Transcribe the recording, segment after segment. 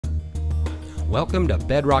Welcome to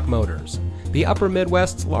Bedrock Motors, the Upper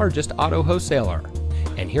Midwest's largest auto wholesaler.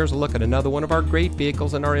 And here's a look at another one of our great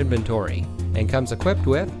vehicles in our inventory, and comes equipped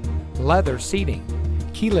with leather seating,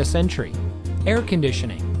 keyless entry, air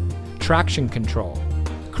conditioning, traction control,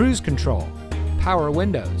 cruise control, power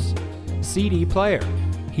windows, CD player,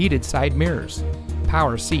 heated side mirrors,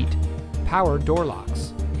 power seat, power door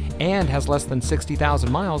locks, and has less than 60,000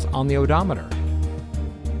 miles on the odometer.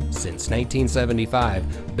 Since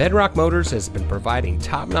 1975, Bedrock Motors has been providing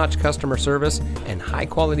top-notch customer service and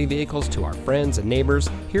high-quality vehicles to our friends and neighbors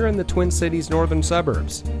here in the Twin Cities northern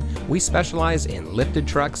suburbs. We specialize in lifted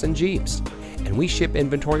trucks and Jeeps, and we ship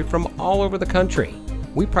inventory from all over the country.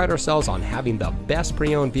 We pride ourselves on having the best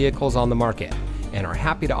pre-owned vehicles on the market and are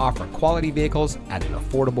happy to offer quality vehicles at an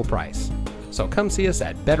affordable price. So come see us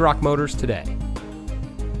at Bedrock Motors today.